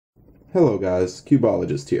Hello guys,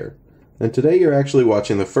 Cubeologist here, and today you're actually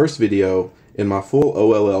watching the first video in my full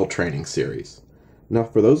OLL training series. Now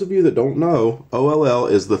for those of you that don't know, OLL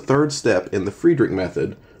is the third step in the Friedrich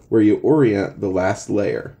method where you orient the last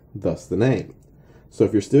layer, thus the name. So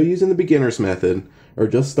if you're still using the beginner's method or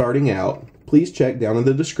just starting out, please check down in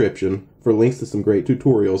the description for links to some great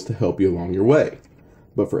tutorials to help you along your way.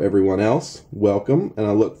 But for everyone else, welcome, and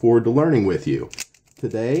I look forward to learning with you.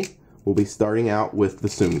 Today, we'll be starting out with the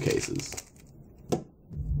Sune cases.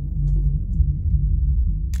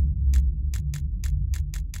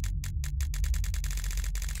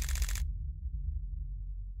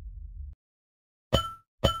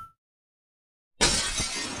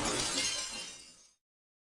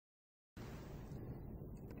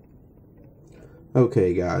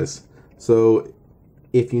 Okay guys, so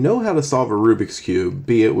if you know how to solve a Rubik's Cube,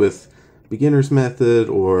 be it with beginner's method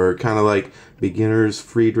or kind of like beginner's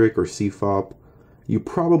Friedrich or CFOP, you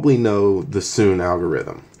probably know the Sune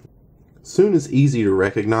algorithm. Sune is easy to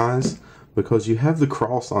recognize because you have the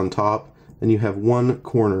cross on top and you have one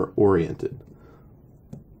corner oriented.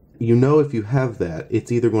 You know if you have that,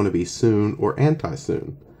 it's either going to be Sune or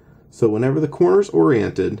Anti-Sune. So whenever the corner's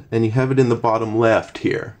oriented and you have it in the bottom left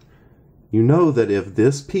here, you know that if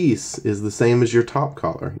this piece is the same as your top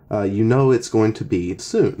color, you know it's going to be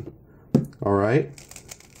Sune. Alright?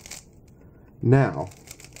 Now,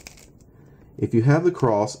 if you have the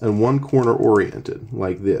cross and one corner oriented,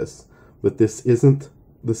 like this, but this isn't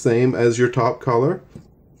the same as your top color,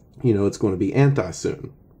 you know it's going to be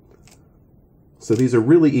Anti-Sune. So these are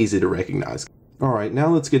really easy to recognize. Alright, now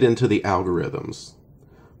let's get into the algorithms.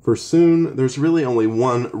 For Sune, there's really only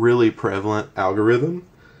one really prevalent algorithm,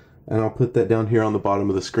 and I'll put that down here on the bottom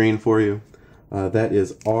of the screen for you. That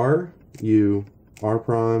is R, U, R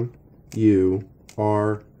prime, U,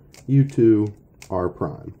 R, U2, R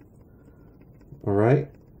prime. Alright?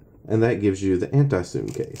 And that gives you the Anti-Sune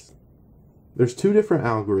case. There's two different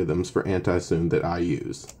algorithms for Anti-Sune that I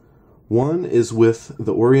use. One is with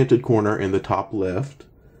the oriented corner in the top left,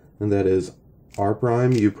 and that is R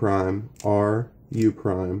prime, U prime, R, U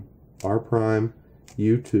prime, R prime,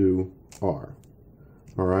 U2, R.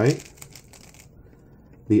 Alright?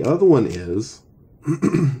 The other one is,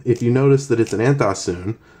 if you notice that it's an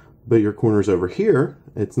Anti-Sune, but your corner's over here,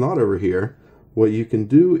 it's not over here, what you can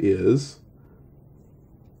do is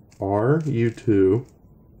R, U2,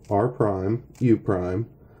 R prime, U prime,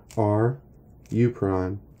 R, U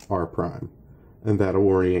prime, R prime. And that'll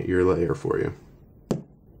orient your layer for you.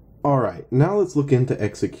 Alright, now let's look into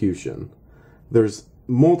execution. There's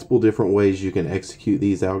multiple different ways you can execute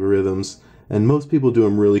these algorithms, and most people do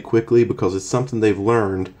them really quickly because it's something they've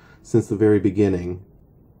learned since the very beginning.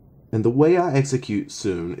 And the way I execute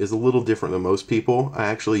Sune is a little different than most people. I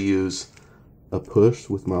actually use a push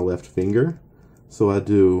with my left finger. So I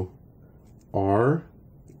do R,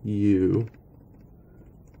 U,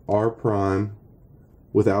 R prime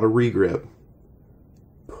without a regrip,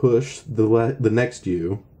 push the next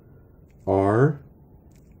U, R,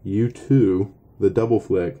 U2, the double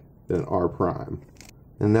flick, then R prime.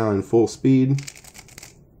 And now in full speed.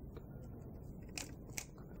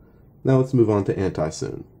 Now let's move on to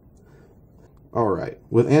Anti-Sune. Alright,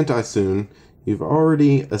 with Anti-Sune, you've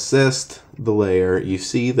already assessed the layer. You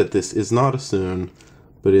see that this is not a Sune,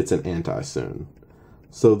 but it's an Anti-Sune.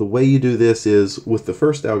 So the way you do this is, with the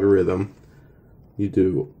first algorithm, you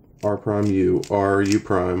do R prime U, R, U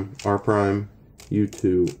prime, R prime,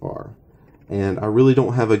 U2, R. And I really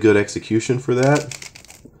don't have a good execution for that.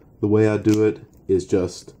 The way I do it is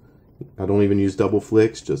just, I don't even use double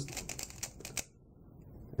flicks,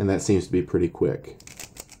 and that seems to be pretty quick.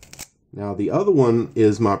 Now the other one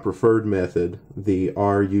is my preferred method, the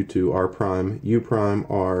R, U2, R prime, U prime,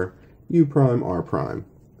 R, U prime, R prime.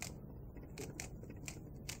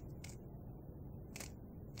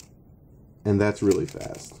 And that's really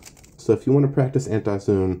fast. So if you want to practice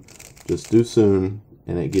Anti-Sune, just do Sune,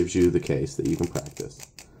 and it gives you the case that you can practice.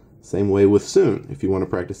 Same way with Sune. If you want to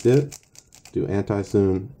practice it, do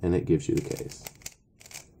Anti-Sune, and it gives you the case.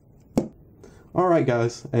 Alright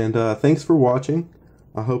guys, and thanks for watching.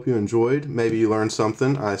 I hope you enjoyed. Maybe you learned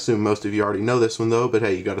something. I assume most of you already know this one though, but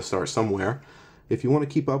hey, you got to start somewhere. If you want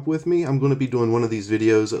to keep up with me, I'm going to be doing one of these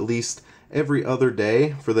videos at least every other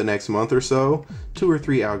day for the next month or so, 2 or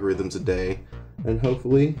 3 algorithms a day, and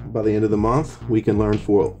hopefully by the end of the month we can learn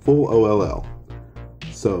full OLL.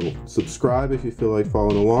 So subscribe if you feel like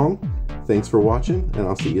following along. Thanks for watching, and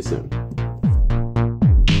I'll see you soon.